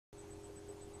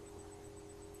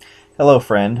Hello,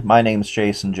 friend. My name's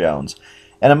Jason Jones,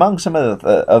 and among some of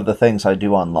the things I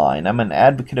do online, I'm an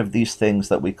advocate of these things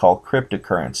that we call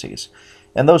cryptocurrencies.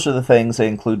 And those are the things that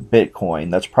include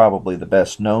Bitcoin. That's probably the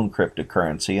best known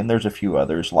cryptocurrency, and there's a few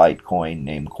others, Litecoin,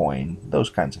 Namecoin, those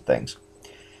kinds of things.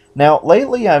 Now,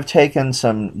 lately I've taken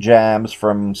some jabs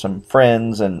from some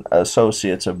friends and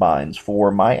associates of mine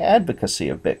for my advocacy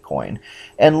of Bitcoin.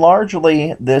 And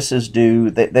largely this is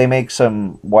due, they make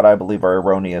some what I believe are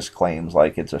erroneous claims,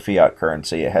 like it's a fiat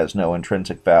currency, it has no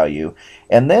intrinsic value.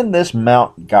 And then this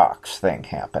Mt. Gox thing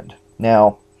happened.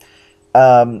 Now,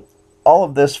 all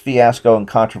of this fiasco and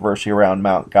controversy around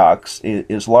Mt. Gox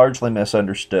is largely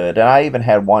misunderstood. And I even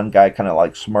had one guy kind of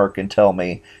like smirk and tell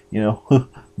me,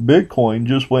 Bitcoin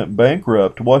just went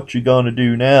bankrupt. What you gonna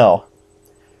do now?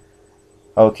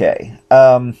 Okay.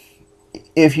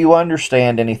 If you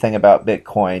understand anything about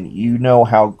Bitcoin, you know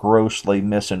how grossly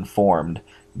misinformed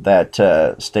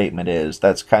that statement is.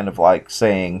 That's kind of like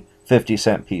saying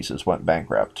 50-cent pieces went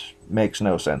bankrupt. Makes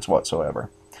no sense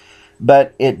whatsoever.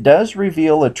 But it does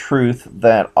reveal a truth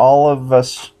that all of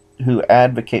us who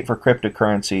advocate for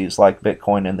cryptocurrencies like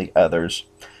Bitcoin and the others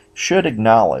should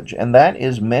acknowledge, and that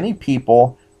is many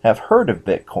people have heard of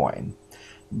Bitcoin,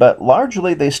 but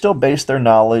largely they still base their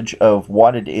knowledge of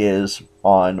what it is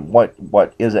on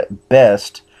what is at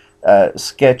best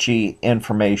sketchy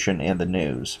information in the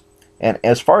news. And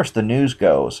as far as the news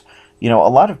goes, a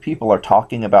lot of people are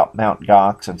talking about Mt.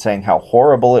 Gox and saying how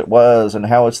horrible it was and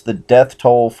how it's the death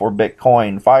toll for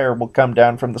Bitcoin. Fire will come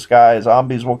down from the sky,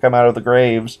 zombies will come out of the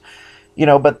graves.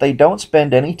 But they don't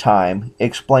spend any time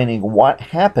explaining what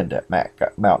happened at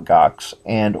Mt. Gox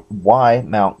and why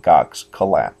Mt. Gox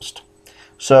collapsed.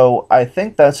 So I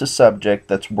think that's a subject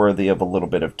that's worthy of a little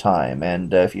bit of time,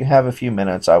 and if you have a few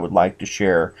minutes, I would like to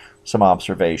share some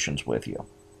observations with you.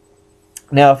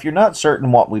 Now, if you're not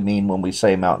certain what we mean when we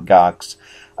say Mt. Gox,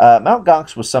 Mt.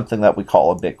 Gox was something that we call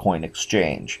a Bitcoin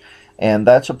exchange. And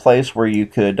that's a place where you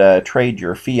could trade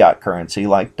your fiat currency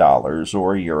like dollars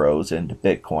or euros into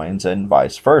bitcoins and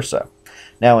vice versa.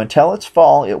 Now, until its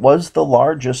fall, it was the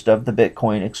largest of the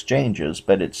Bitcoin exchanges,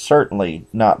 but it's certainly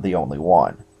not the only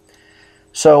one.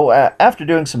 So after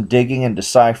doing some digging and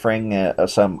deciphering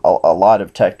a lot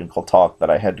of technical talk that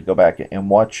I had to go back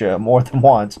and watch more than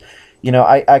once,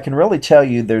 I can really tell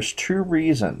you there's two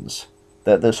reasons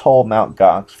that this whole Mt.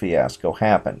 Gox fiasco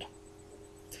happened.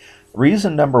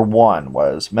 Reason number one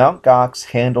was Mt. Gox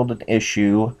handled an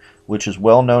issue which is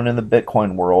well known in the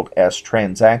Bitcoin world as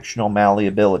transactional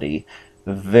malleability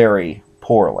very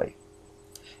poorly.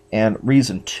 And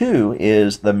reason two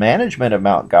is the management of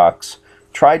Mt. Gox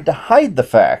tried to hide the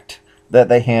fact that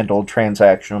they handled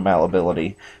transactional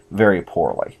malleability very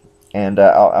poorly. And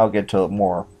I'll get to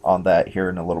more on that here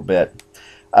in a little bit.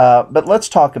 But let's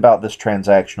talk about this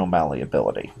transactional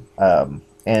malleability.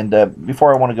 And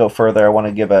before I want to go further, I want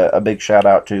to give a big shout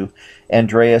out to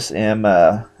Andreas M.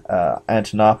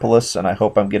 Antonopoulos, and I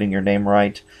hope I'm getting your name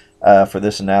right for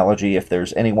this analogy. If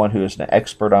there's anyone who is an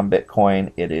expert on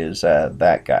Bitcoin, it is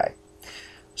that guy.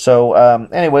 So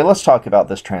anyway, let's talk about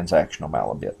this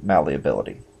transactional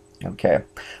malleability. Okay,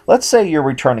 let's say you're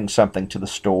returning something to the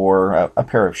store, a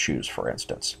pair of shoes, for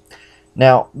instance.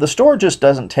 Now, the store just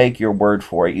doesn't take your word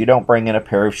for it. You don't bring in a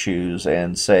pair of shoes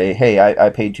and say, hey, I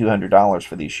paid $200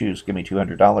 for these shoes, give me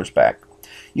 $200 back.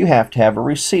 You have to have a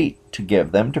receipt to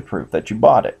give them to prove that you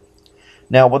bought it.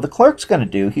 Now, what the clerk's going to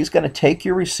do, he's going to take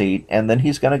your receipt, and then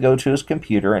he's going to go to his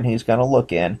computer, and he's going to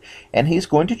look in, and he's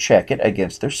going to check it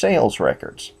against their sales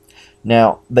records.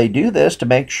 Now, they do this to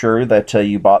make sure that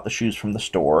you bought the shoes from the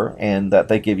store and that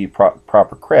they give you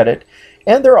proper credit.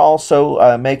 And they're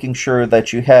also making sure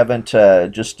that you haven't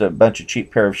just a bunch of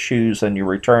cheap pair of shoes and you're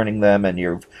returning them and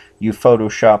you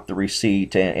photoshopped the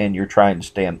receipt and you're trying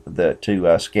to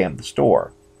scam the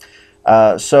store.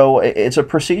 So it's a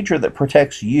procedure that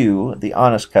protects you, the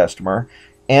honest customer,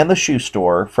 and the shoe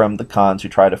store from the cons who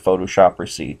try to Photoshop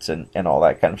receipts and all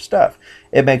that kind of stuff.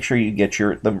 It makes sure you get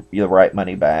the right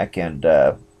money back and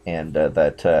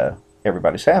that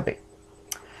everybody's happy.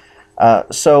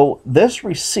 So this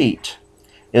receipt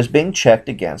is being checked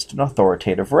against an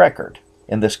authoritative record,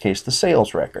 in this case the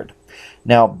sales record.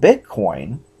 Now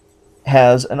Bitcoin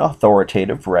has an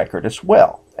authoritative record as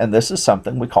well, and this is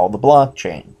something we call the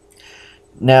blockchain.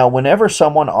 Now whenever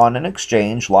someone on an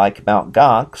exchange like Mt.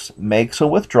 Gox makes a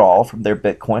withdrawal from their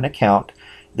Bitcoin account,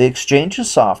 the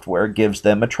exchange's software gives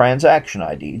them a transaction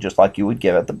ID, just like you would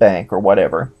give at the bank or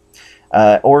whatever,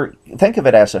 or think of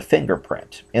it as a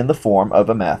fingerprint in the form of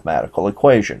a mathematical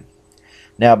equation.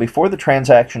 Now, before the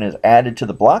transaction is added to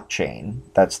the blockchain,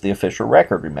 that's the official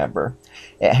record, remember,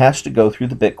 it has to go through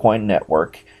the Bitcoin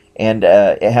network And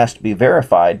it has to be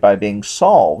verified by being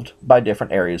solved by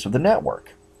different areas of the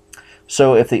network.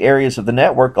 So if the areas of the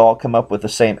network all come up with the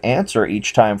same answer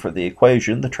each time for the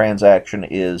equation, the transaction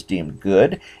is deemed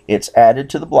good. It's added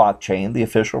to the blockchain, the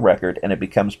official record, and it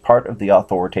becomes part of the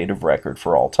authoritative record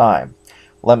for all time.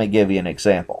 Let me give you an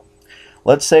example.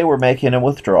 Let's say we're making a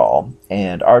withdrawal,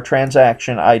 and our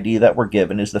transaction ID that we're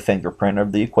given is the fingerprint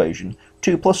of the equation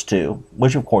 2 plus 2,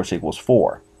 which of course equals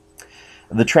 4.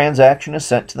 The transaction is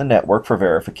sent to the network for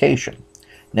verification.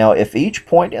 Now, if each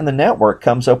point in the network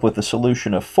comes up with a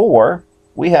solution of 4,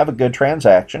 we have a good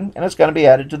transaction, and it's going to be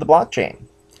added to the blockchain.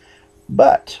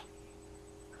 But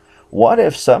what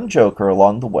if some joker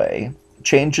along the way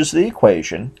changes the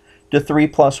equation to 3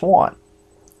 plus 1?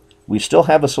 We still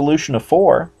have a solution of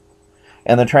 4,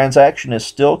 and the transaction is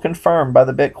still confirmed by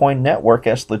the Bitcoin network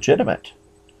as legitimate.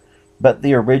 But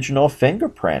the original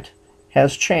fingerprint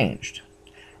has changed.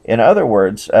 In other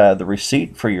words, the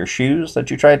receipt for your shoes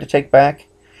that you tried to take back,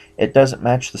 it doesn't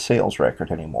match the sales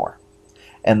record anymore.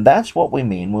 And that's what we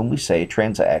mean when we say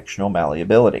transactional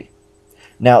malleability.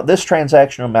 Now, this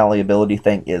transactional malleability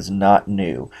thing is not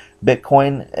new.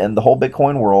 Bitcoin and the whole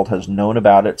Bitcoin world has known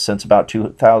about it since about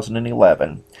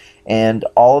 2011. And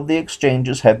all of the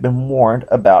exchanges have been warned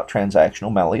about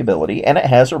transactional malleability, and it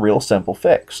has a real simple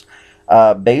fix.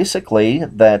 Basically,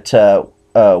 that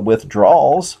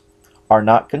withdrawals are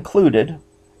not concluded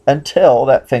until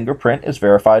that fingerprint is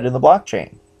verified in the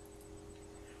blockchain.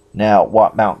 Now,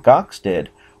 what Mt. Gox did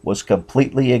was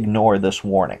completely ignore this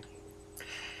warning.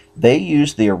 They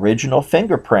used the original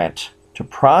fingerprint to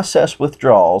process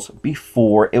withdrawals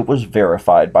before it was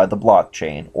verified by the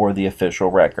blockchain or the official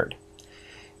record.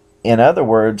 In other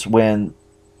words, when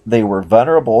they were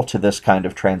vulnerable to this kind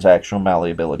of transactional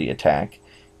malleability attack,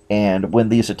 and when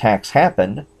these attacks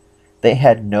happened, they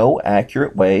had no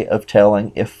accurate way of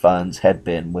telling if funds had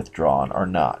been withdrawn or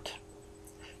not.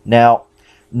 Now,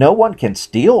 no one can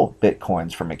steal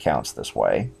Bitcoins from accounts this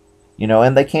way,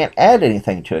 and they can't add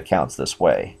anything to accounts this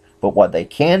way. But what they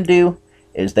can do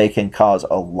is they can cause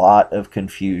a lot of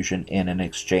confusion in an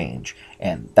exchange,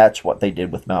 and that's what they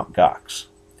did with Mt. Gox.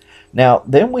 Now,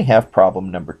 then we have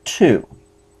problem number 2.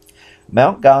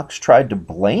 Mt. Gox tried to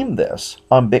blame this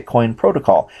on Bitcoin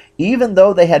protocol, even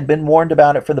though they had been warned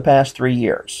about it for the past 3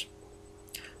 years.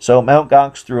 So Mt.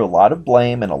 Gox threw a lot of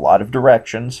blame in a lot of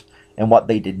directions, and what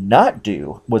they did not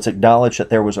do was acknowledge that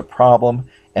there was a problem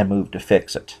and move to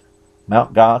fix it.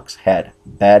 Mt. Gox had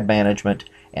bad management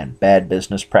and bad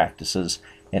business practices,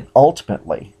 and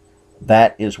ultimately,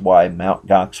 that is why Mt.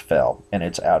 Gox fell and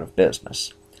it's out of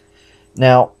business.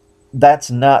 Now,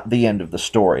 that's not the end of the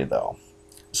story, though.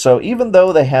 So even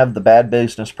though they have the bad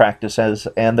business practices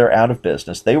and they're out of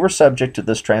business, they were subject to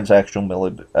this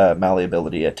transactional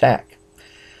malleability attack.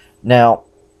 Now,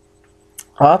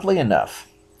 oddly enough,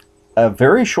 a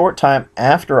very short time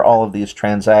after all of these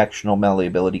transactional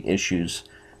malleability issues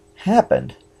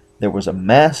happened, there was a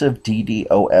massive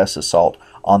DDoS assault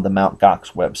on the Mt.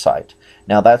 Gox website.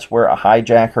 Now, that's where a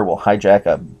hijacker will hijack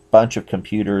a bunch of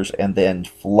computers and then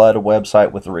flood a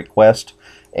website with a request.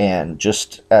 And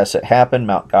just as it happened,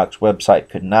 Mt. Gox website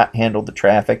could not handle the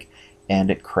traffic,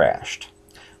 and it crashed.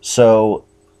 So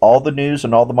all the news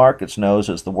and all the markets knows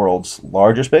is the world's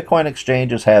largest Bitcoin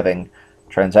exchange is having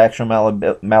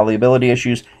transactional malleability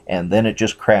issues, and then it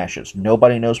just crashes.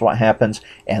 Nobody knows what happens,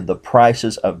 and the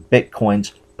prices of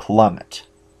Bitcoins plummet.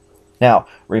 Now,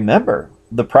 remember,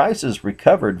 the prices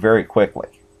recovered very quickly.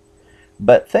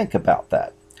 But think about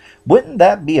that. Wouldn't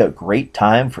that be a great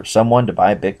time for someone to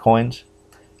buy Bitcoins?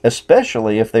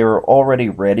 Especially if they were already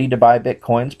ready to buy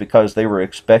Bitcoins because they were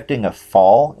expecting a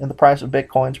fall in the price of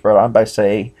Bitcoins brought on by,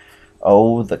 say,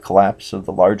 the collapse of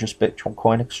the largest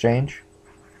Bitcoin exchange?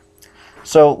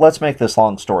 So let's make this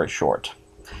long story short.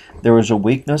 There was a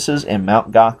weaknesses in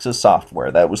Mt. Gox's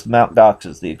software. That was the Mt.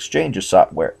 Gox's, the exchange's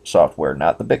software,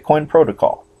 not the Bitcoin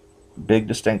protocol. Big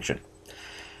distinction.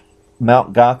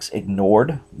 Mt. Gox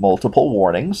ignored multiple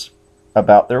warnings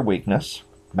about their weakness.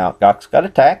 Mt. Gox got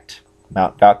attacked.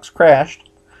 Mt. Gox crashed.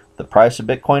 The price of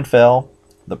Bitcoin fell.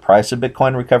 The price of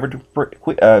Bitcoin recovered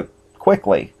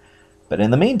quickly. But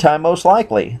in the meantime, most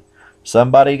likely,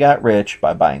 somebody got rich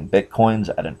by buying Bitcoins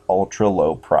at an ultra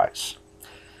low price.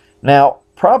 Now,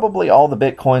 probably all the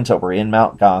Bitcoins that were in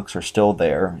Mt. Gox are still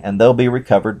there, and they'll be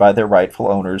recovered by their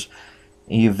rightful owners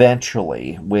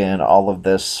eventually when all of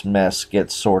this mess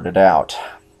gets sorted out.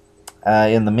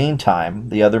 In the meantime,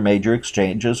 the other major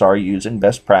exchanges are using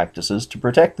best practices to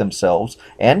protect themselves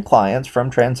and clients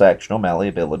from transactional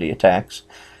malleability attacks,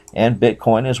 and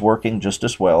Bitcoin is working just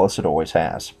as well as it always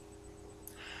has.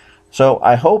 So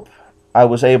I hope I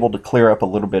was able to clear up a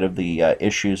little bit of the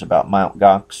issues about Mt.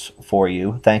 Gox for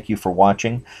you. Thank you for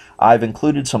watching. I've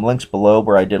included some links below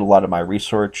where I did a lot of my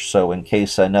research, so in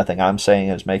case nothing I'm saying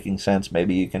is making sense,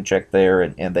 maybe you can check there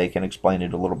and they can explain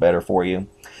it a little better for you.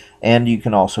 And you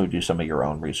can also do some of your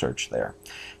own research there.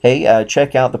 Hey,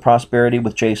 check out The Prosperity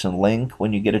with Jason link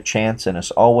when you get a chance, and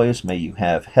as always, may you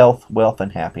have health, wealth,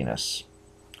 and happiness.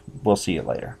 We'll see you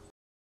later.